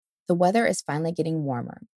the weather is finally getting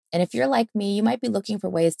warmer. And if you're like me, you might be looking for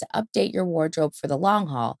ways to update your wardrobe for the long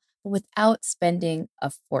haul, but without spending a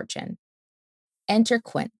fortune. Enter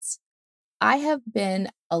Quince. I have been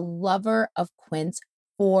a lover of Quince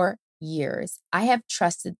for years. I have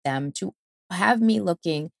trusted them to have me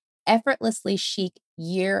looking effortlessly chic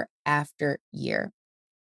year after year.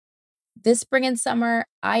 This spring and summer,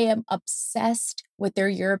 I am obsessed with their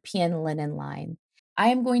European linen line. I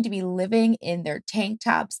am going to be living in their tank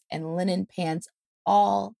tops and linen pants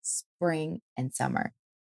all spring and summer.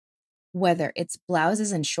 Whether it's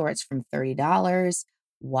blouses and shorts from $30,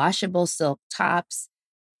 washable silk tops,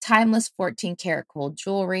 timeless 14 karat gold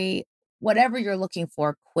jewelry, whatever you're looking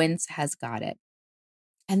for, Quince has got it.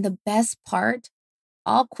 And the best part,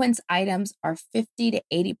 all Quince items are 50 to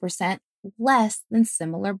 80% less than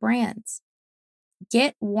similar brands.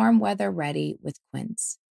 Get warm weather ready with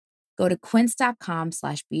Quince. Go to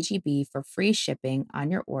quince.com/BGB for free shipping on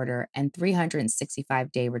your order and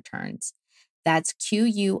 365-day returns. That's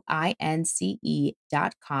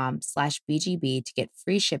QUINCE.com/BGB to get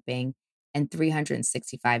free shipping and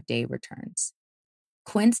 365-day returns.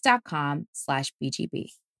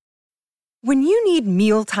 Quince.com/BGB. When you need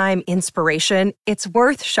mealtime inspiration, it's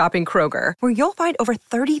worth shopping Kroger, where you'll find over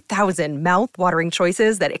 30,000 mouth-watering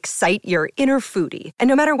choices that excite your inner foodie. And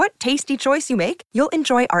no matter what tasty choice you make, you'll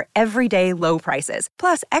enjoy our everyday low prices,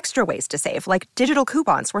 plus extra ways to save, like digital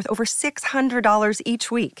coupons worth over $600 each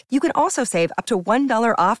week. You can also save up to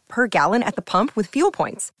 $1 off per gallon at the pump with fuel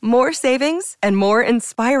points. More savings and more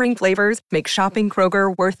inspiring flavors make shopping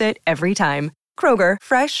Kroger worth it every time. Kroger,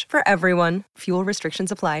 fresh for everyone. Fuel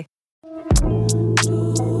restrictions apply.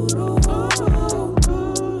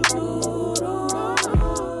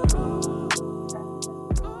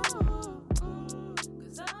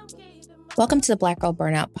 Welcome to the Black Girl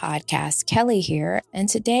Burnout Podcast. Kelly here. And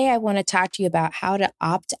today I want to talk to you about how to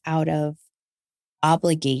opt out of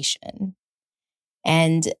obligation.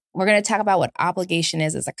 And we're going to talk about what obligation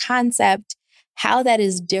is as a concept, how that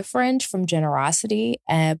is different from generosity.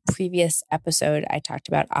 A previous episode, I talked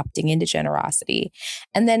about opting into generosity.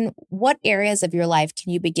 And then what areas of your life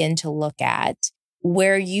can you begin to look at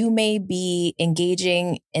where you may be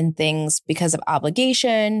engaging in things because of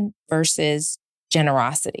obligation versus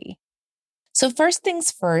generosity? So first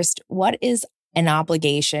things first, what is an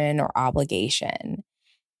obligation or obligation?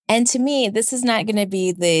 And to me, this is not going to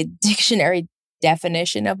be the dictionary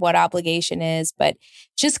definition of what obligation is, but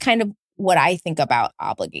just kind of what I think about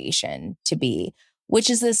obligation to be, which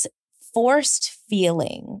is this forced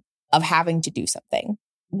feeling of having to do something,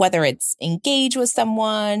 whether it's engage with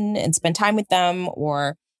someone and spend time with them,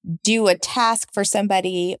 or do a task for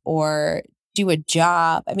somebody, or do a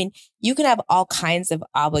job. I mean, you can have all kinds of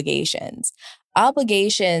obligations.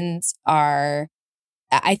 Obligations are,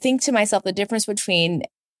 I think to myself, the difference between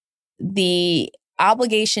the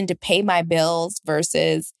obligation to pay my bills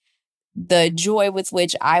versus the joy with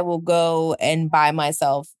which I will go and buy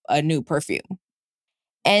myself a new perfume.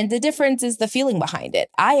 And the difference is the feeling behind it.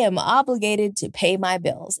 I am obligated to pay my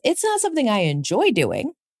bills. It's not something I enjoy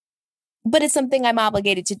doing, but it's something I'm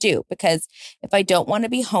obligated to do because if I don't want to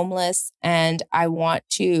be homeless and I want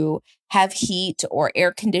to have heat or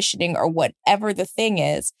air conditioning or whatever the thing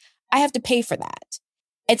is, I have to pay for that.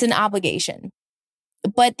 It's an obligation.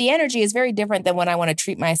 But the energy is very different than when I want to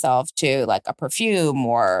treat myself to like a perfume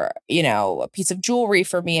or, a piece of jewelry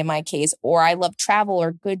for me in my case, or I love travel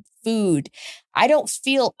or good food. I don't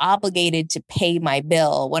feel obligated to pay my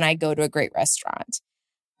bill when I go to a great restaurant.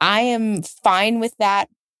 I am fine with that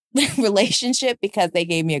relationship because they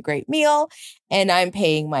gave me a great meal and I'm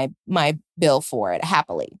paying my bill for it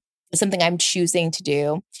happily. It's something I'm choosing to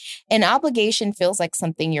do. An obligation feels like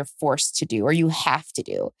something you're forced to do or you have to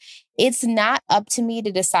do. It's not up to me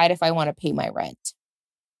to decide if I want to pay my rent.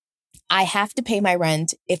 I have to pay my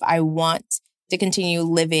rent if I want to continue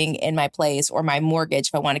living in my place, or my mortgage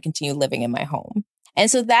if I want to continue living in my home. And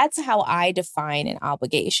so that's how I define an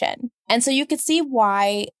obligation. And so you can see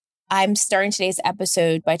why I'm starting today's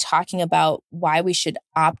episode by talking about why we should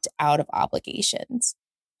opt out of obligations.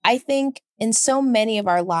 I think in so many of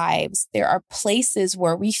our lives, there are places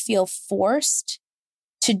where we feel forced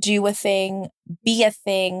to do a thing, be a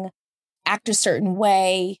thing, act a certain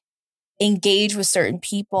way, engage with certain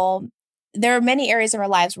people. There are many areas of our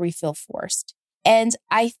lives where we feel forced. And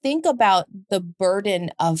I think about the burden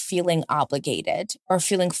of feeling obligated or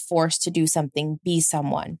feeling forced to do something, be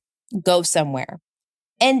someone, go somewhere.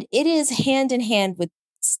 And it is hand in hand with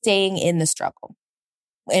staying in the struggle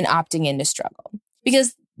and opting into struggle.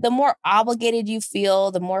 Because the more obligated you feel,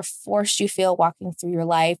 the more forced you feel walking through your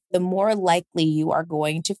life, the more likely you are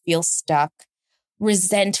going to feel stuck,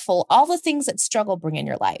 resentful, all the things that struggle bring in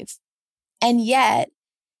your life. And yet,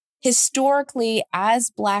 historically, as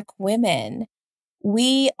Black women,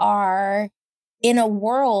 we are in a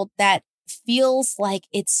world that feels like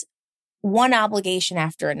it's one obligation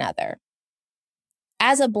after another.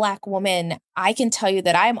 As a Black woman, I can tell you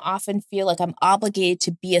that I often feel like I'm obligated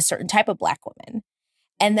to be a certain type of Black woman,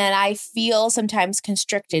 and that I feel sometimes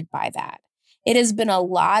constricted by that. It has been a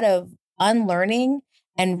lot of unlearning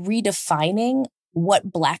and redefining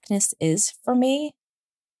what Blackness is for me.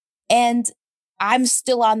 And I'm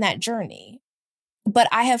still on that journey. But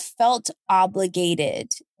I have felt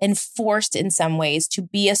obligated and forced in some ways to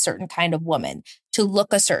be a certain kind of woman, to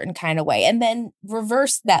look a certain kind of way, and then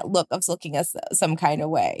reverse that look of looking some kind of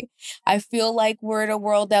way. I feel like we're in a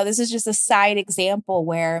world now, this is just a side example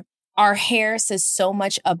where our hair says so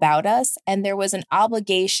much about us, and there was an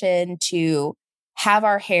obligation to have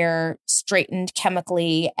our hair straightened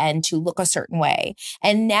chemically and to look a certain way.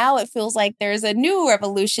 And now it feels like there's a new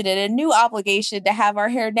revolution and a new obligation to have our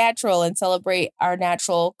hair natural and celebrate our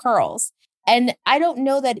natural curls. And I don't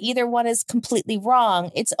know that either one is completely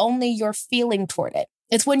wrong. It's only your feeling toward it.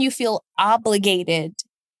 It's when you feel obligated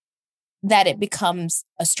that it becomes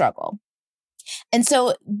a struggle. And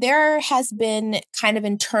so there has been kind of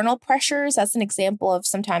internal pressures. That's an example of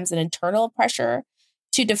sometimes an internal pressure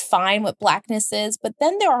to define what Blackness is. But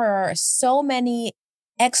then there are so many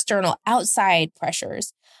external, outside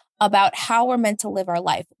pressures about how we're meant to live our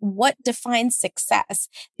life. What defines success?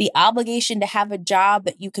 The obligation to have a job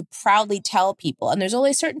that you could proudly tell people. And there's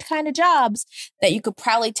only certain kind of jobs that you could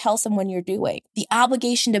proudly tell someone you're doing. The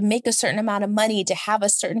obligation to make a certain amount of money, to have a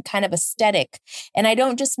certain kind of aesthetic. And I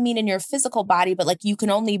don't just mean in your physical body, but like you can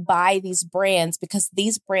only buy these brands because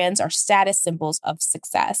these brands are status symbols of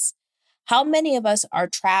success. How many of us are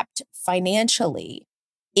trapped financially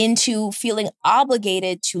into feeling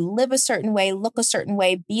obligated to live a certain way, look a certain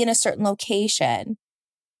way, be in a certain location,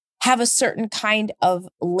 have a certain kind of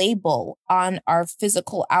label on our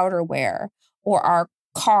physical outerwear or our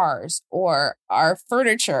cars or our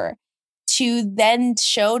furniture to then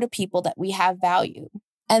show to people that we have value?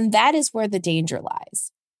 And that is where the danger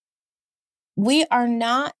lies. We are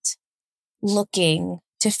not looking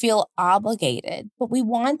to feel obligated, but we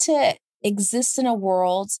want to exist in a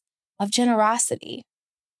world of generosity.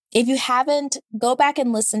 If you haven't, go back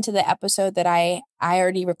and listen to the episode that I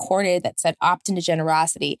already recorded that said opt into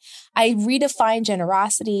generosity. I redefine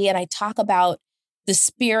generosity and I talk about the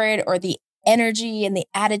spirit or the energy and the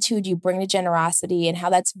attitude you bring to generosity and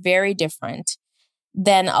how that's very different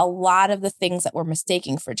than a lot of the things that we're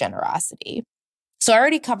mistaking for generosity. So I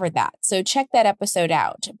already covered that. So check that episode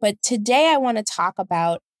out. But today I want to talk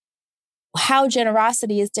about how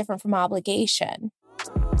generosity is different from obligation.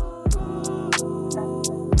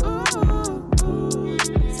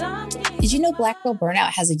 Did you know Black Girl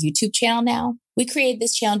Burnout has a YouTube channel now? We created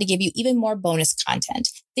this channel to give you even more bonus content,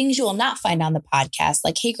 things you will not find on the podcast,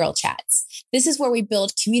 like Hey Girl Chats. This is where we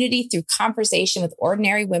build community through conversation with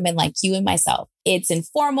ordinary women like you and myself. It's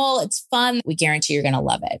informal, it's fun. We guarantee you're going to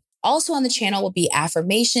love it. Also on the channel will be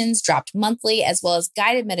affirmations dropped monthly, as well as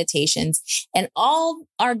guided meditations and all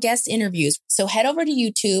our guest interviews. So head over to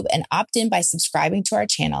YouTube and opt in by subscribing to our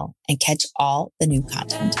channel and catch all the new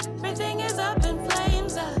content.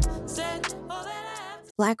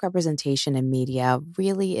 Black representation in media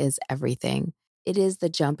really is everything. It is the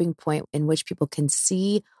jumping point in which people can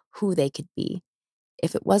see who they could be.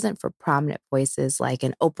 If it wasn't for prominent voices like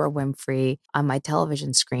an Oprah Winfrey on my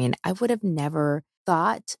television screen, I would have never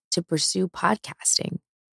thought to pursue podcasting.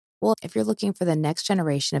 Well, if you're looking for the next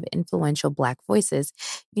generation of influential Black voices,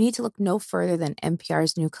 you need to look no further than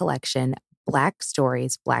NPR's new collection, Black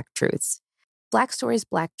Stories, Black Truths. Black Stories,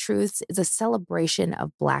 Black Truths is a celebration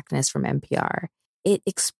of Blackness from NPR. It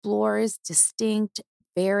explores distinct,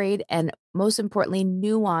 varied, and most importantly,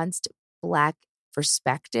 nuanced Black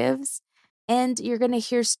perspectives. And you're going to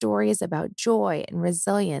hear stories about joy and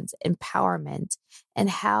resilience, empowerment, and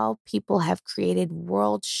how people have created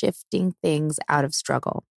world-shifting things out of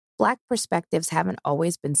struggle. Black perspectives haven't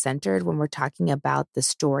always been centered when we're talking about the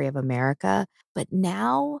story of America, but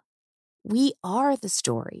now we are the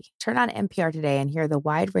story. Turn on NPR today and hear the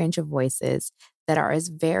wide range of voices that are as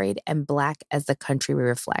varied and Black as the country we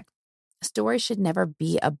reflect. A story should never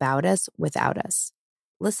be about us without us.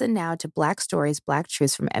 Listen now to Black Stories, Black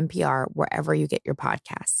Truths from NPR wherever you get your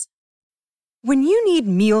podcasts. When you need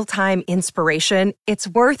mealtime inspiration, it's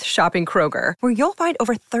worth shopping Kroger, where you'll find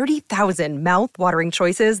over 30,000 mouth-watering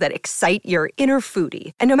choices that excite your inner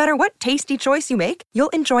foodie. And no matter what tasty choice you make, you'll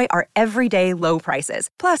enjoy our everyday low prices,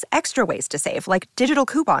 plus extra ways to save, like digital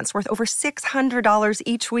coupons worth over $600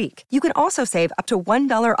 each week. You can also save up to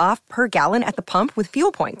 $1 off per gallon at the pump with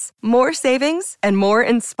fuel points. More savings and more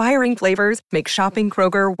inspiring flavors make shopping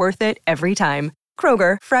Kroger worth it every time.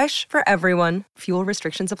 Kroger, fresh for everyone. Fuel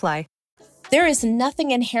restrictions apply. There is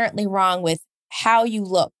nothing inherently wrong with how you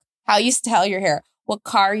look, how you style your hair, what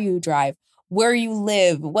car you drive, where you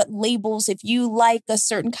live, what labels, if you like a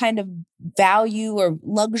certain kind of value or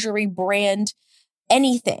luxury brand,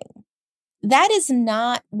 anything. That is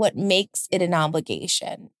not what makes it an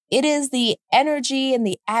obligation. It is the energy and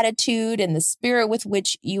the attitude and the spirit with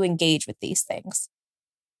which you engage with these things.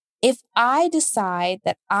 If I decide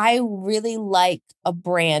that I really like a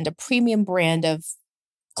brand, a premium brand of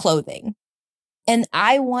clothing, and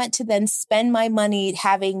I want to then spend my money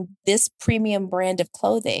having this premium brand of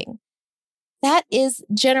clothing, that is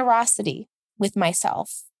generosity with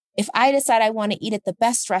myself. If I decide I want to eat at the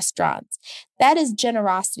best restaurants, that is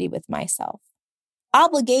generosity with myself.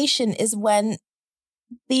 Obligation is when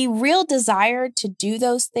the real desire to do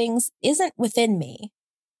those things isn't within me.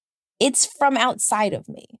 It's from outside of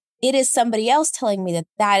me. It is somebody else telling me that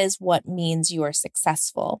that is what means you are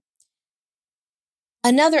successful.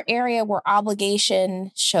 Another area where obligation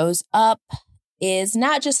shows up is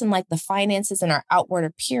not just in like the finances and our outward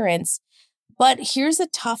appearance, but here's a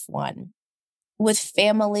tough one with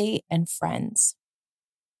family and friends.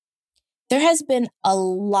 There has been a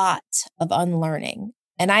lot of unlearning,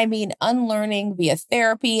 and I mean unlearning via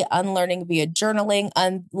therapy, unlearning via journaling,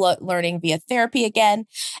 unlearning via therapy again,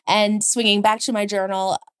 and swinging back to my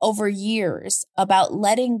journal over years about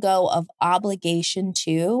letting go of obligation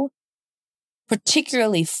to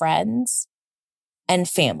particularly friends and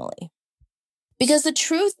family. Because the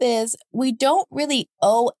truth is, we don't really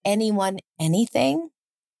owe anyone anything.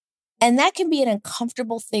 And that can be an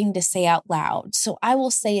uncomfortable thing to say out loud. So I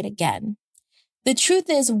will say it again. The truth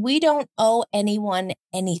is, we don't owe anyone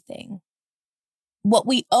anything. What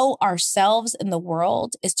we owe ourselves in the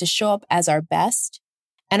world is to show up as our best.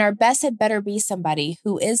 And our best had better be somebody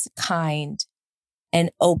who is kind and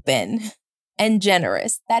open and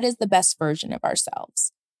generous. That is the best version of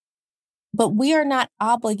ourselves. But we are not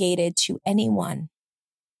obligated to anyone.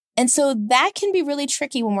 And so that can be really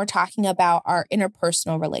tricky when we're talking about our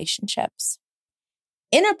interpersonal relationships.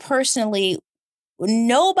 Interpersonally,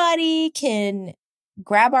 nobody can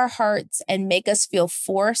grab our hearts and make us feel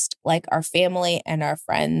forced like our family and our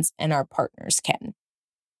friends and our partners can.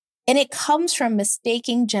 And it comes from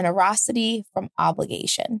mistaking generosity from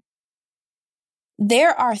obligation.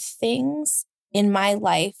 There are things in my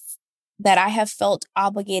life that I have felt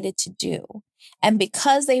obligated to do. And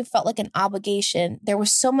because they felt like an obligation, there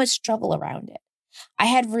was so much struggle around it. I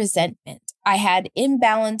had resentment. I had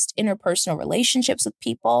imbalanced interpersonal relationships with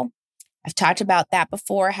people. I've talked about that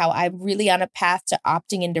before, how I'm really on a path to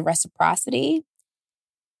opting into reciprocity.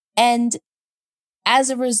 And as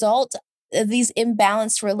a result of these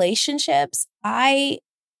imbalanced relationships, I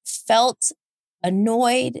felt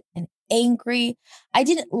annoyed and angry. I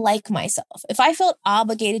didn't like myself. If I felt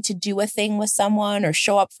obligated to do a thing with someone or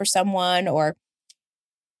show up for someone or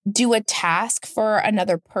do a task for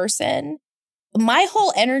another person, my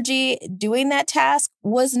whole energy doing that task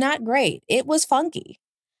was not great. It was funky.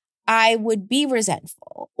 I would be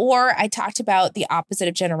resentful. Or I talked about the opposite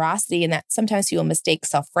of generosity, and that sometimes people mistake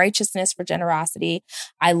self-righteousness for generosity.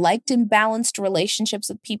 I liked imbalanced relationships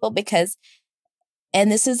with people because, and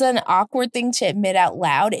this is an awkward thing to admit out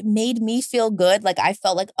loud, it made me feel good. Like I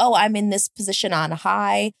felt like, oh, I'm in this position on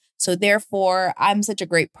high. So therefore, I'm such a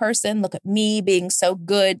great person. Look at me being so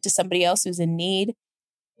good to somebody else who's in need.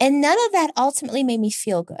 And none of that ultimately made me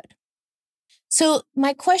feel good. So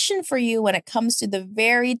my question for you when it comes to the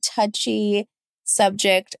very touchy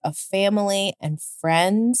subject of family and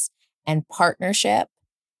friends and partnership,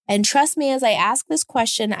 and trust me, as I ask this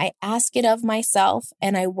question, I ask it of myself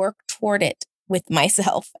and I work toward it with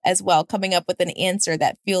myself as well, coming up with an answer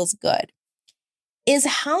that feels good, is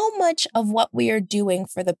how much of what we are doing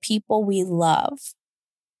for the people we love,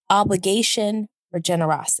 obligation or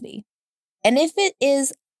generosity? And if it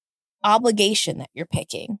is obligation that you're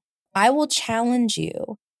picking, I will challenge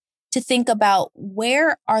you to think about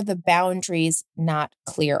where are the boundaries not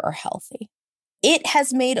clear or healthy. It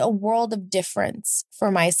has made a world of difference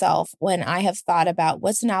for myself when I have thought about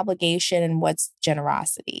what's an obligation and what's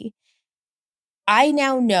generosity. I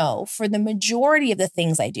now know for the majority of the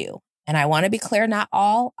things I do, and I want to be clear, not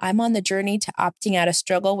all, I'm on the journey to opting out of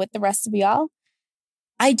struggle with the rest of y'all.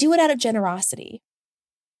 I do it out of generosity.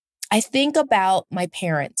 I think about my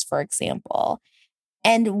parents, for example,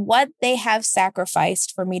 and what they have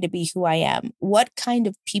sacrificed for me to be who I am, what kind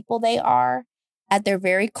of people they are at their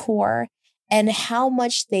very core, and how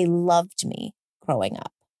much they loved me growing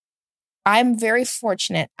up. I'm very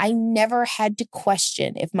fortunate. I never had to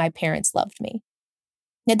question if my parents loved me.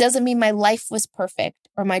 It doesn't mean my life was perfect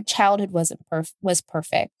or my childhood was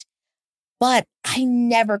perfect, but I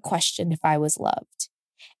never questioned if I was loved.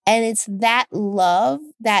 And it's that love,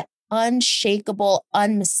 that unshakable,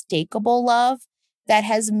 unmistakable love that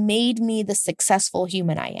has made me the successful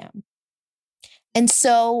human I am. And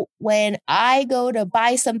so when I go to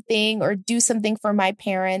buy something or do something for my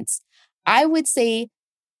parents, I would say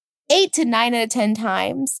 8 to 9 out of 10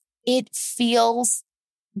 times, it feels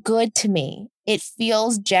good to me. It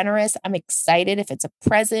feels generous. I'm excited if it's a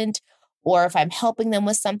present or if I'm helping them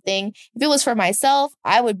with something. If it was for myself,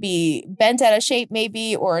 I would be bent out of shape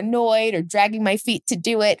maybe, or annoyed or dragging my feet to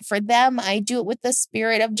do it. For them, I do it with the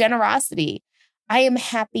spirit of generosity. I am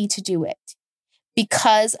happy to do it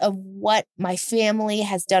because of what my family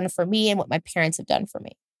has done for me and what my parents have done for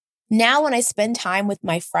me. Now, when I spend time with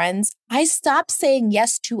my friends, I stop saying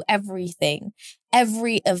yes to everything,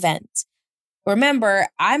 every event. Remember,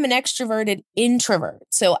 I'm an extroverted introvert,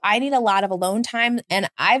 so I need a lot of alone time. And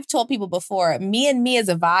I've told people before, me as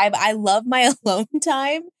a vibe, I love my alone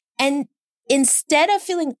time. And instead of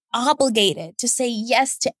feeling obligated to say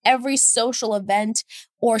yes to every social event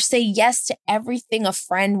or say yes to everything a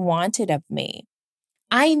friend wanted of me,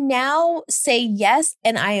 I now say yes,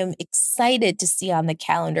 and I am excited to see on the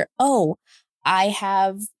calendar, oh, I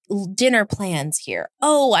have dinner plans here.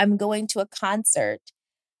 Oh, I'm going to a concert.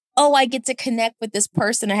 Oh, I get to connect with this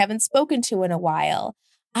person I haven't spoken to in a while.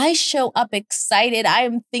 I show up excited. I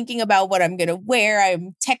am thinking about what I'm going to wear.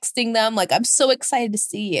 I'm texting them like, I'm so excited to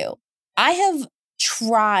see you. I have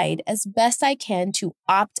tried as best I can to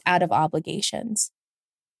opt out of obligations.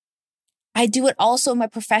 I do it also in my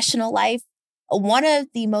professional life. One of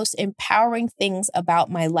the most empowering things about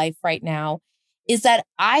my life right now is that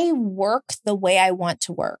I work the way I want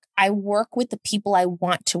to work. I work with the people I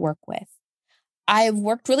want to work with. I've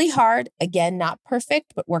worked really hard, again, not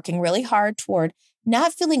perfect, but working really hard toward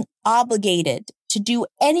not feeling obligated to do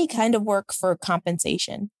any kind of work for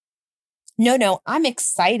compensation. No, I'm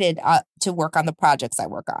excited to work on the projects I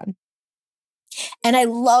work on. And I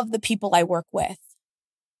love the people I work with.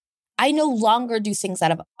 I no longer do things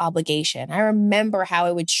out of obligation. I remember how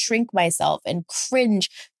I would shrink myself and cringe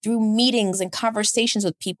through meetings and conversations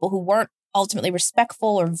with people who weren't ultimately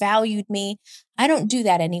respectful or valued me. I don't do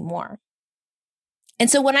that anymore. And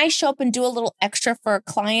so when I show up and do a little extra for a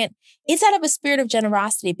client, it's out of a spirit of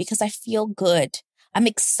generosity because I feel good. I'm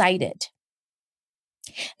excited.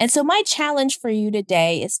 And so my challenge for you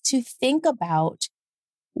today is to think about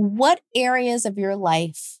what areas of your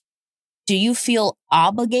life do you feel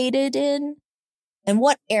obligated in? And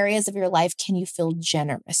what areas of your life can you feel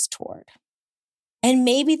generous toward? And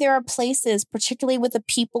maybe there are places, particularly with the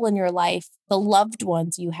people in your life, the loved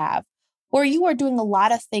ones you have, where you are doing a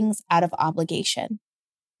lot of things out of obligation.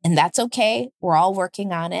 And that's okay. We're all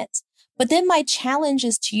working on it. But then my challenge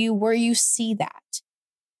is to you where you see that.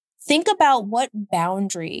 Think about what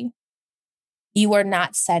boundary you are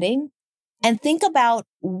not setting and think about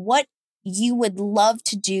what you would love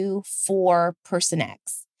to do for person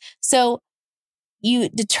X. So you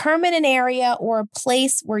determine an area or a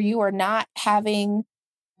place where you are not having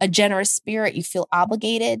a generous spirit, you feel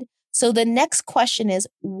obligated. So the next question is,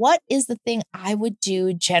 what is the thing I would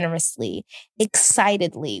do generously,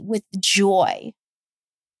 excitedly, with joy?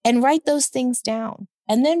 And write those things down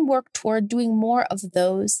and then work toward doing more of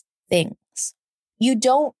those things. You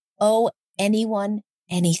don't owe anyone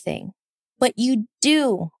anything, but you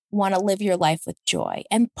do want to live your life with joy.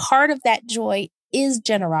 And part of that joy is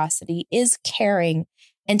generosity, is caring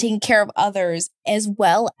and taking care of others as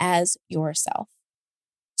well as yourself.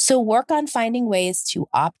 So work on finding ways to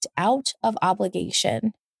opt out of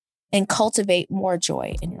obligation and cultivate more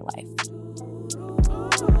joy in your life.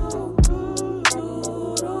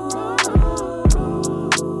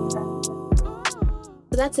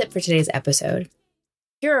 So that's it for today's episode.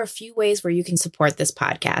 Here are a few ways where you can support this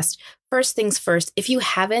podcast. First things first, if you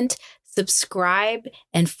haven't, subscribe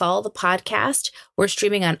and follow the podcast. We're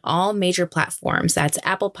streaming on all major platforms. That's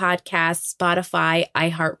Apple Podcasts, Spotify,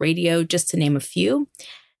 iHeartRadio, just to name a few.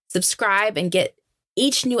 Subscribe and get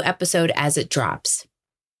each new episode as it drops.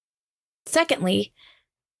 Secondly,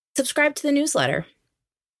 subscribe to the newsletter.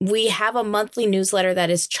 We have a monthly newsletter that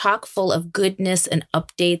is chock full of goodness and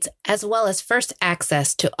updates, as well as first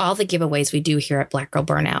access to all the giveaways we do here at Black Girl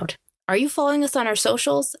Burnout. Are you following us on our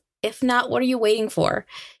socials? If not, what are you waiting for?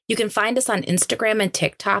 You can find us on Instagram and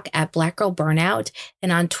TikTok at Black Girl Burnout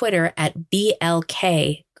and on Twitter at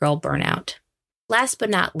BLK Girl Burnout. Last but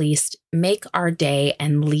not least, make our day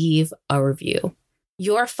and leave a review.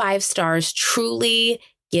 Your 5 stars truly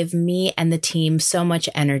give me and the team so much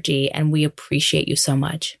energy, and we appreciate you so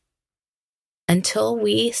much. Until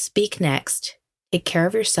we speak next, take care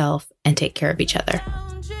of yourself and take care of each other.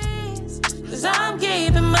 'Cause I'm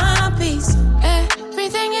keeping my peace.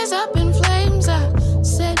 Everything is up in flames. I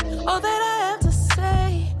said all that I have to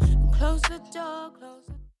say. Close the door, close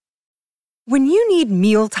the door. When you need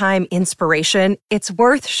mealtime inspiration, it's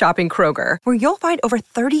worth shopping Kroger, where you'll find over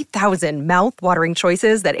 30,000 mouth-watering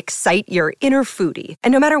choices that excite your inner foodie.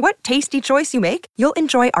 And no matter what tasty choice you make, you'll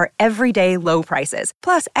enjoy our everyday low prices,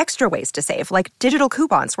 plus extra ways to save, like digital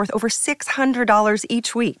coupons worth over $600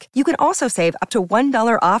 each week. You can also save up to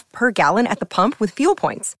 $1 off per gallon at the pump with fuel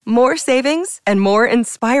points. More savings and more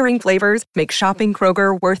inspiring flavors make shopping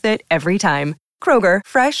Kroger worth it every time. Kroger,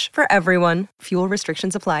 fresh for everyone. Fuel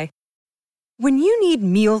restrictions apply. When you need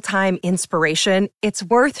mealtime inspiration, it's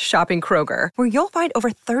worth shopping Kroger, where you'll find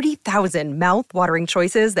over 30,000 mouth-watering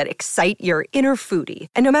choices that excite your inner foodie.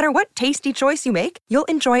 And no matter what tasty choice you make, you'll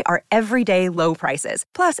enjoy our everyday low prices,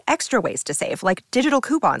 plus extra ways to save, like digital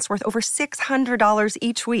coupons worth over $600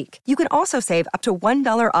 each week. You can also save up to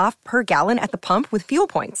 $1 off per gallon at the pump with fuel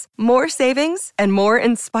points. More savings and more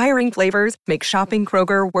inspiring flavors make shopping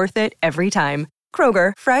Kroger worth it every time.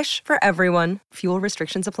 Kroger, fresh for everyone. Fuel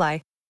restrictions apply.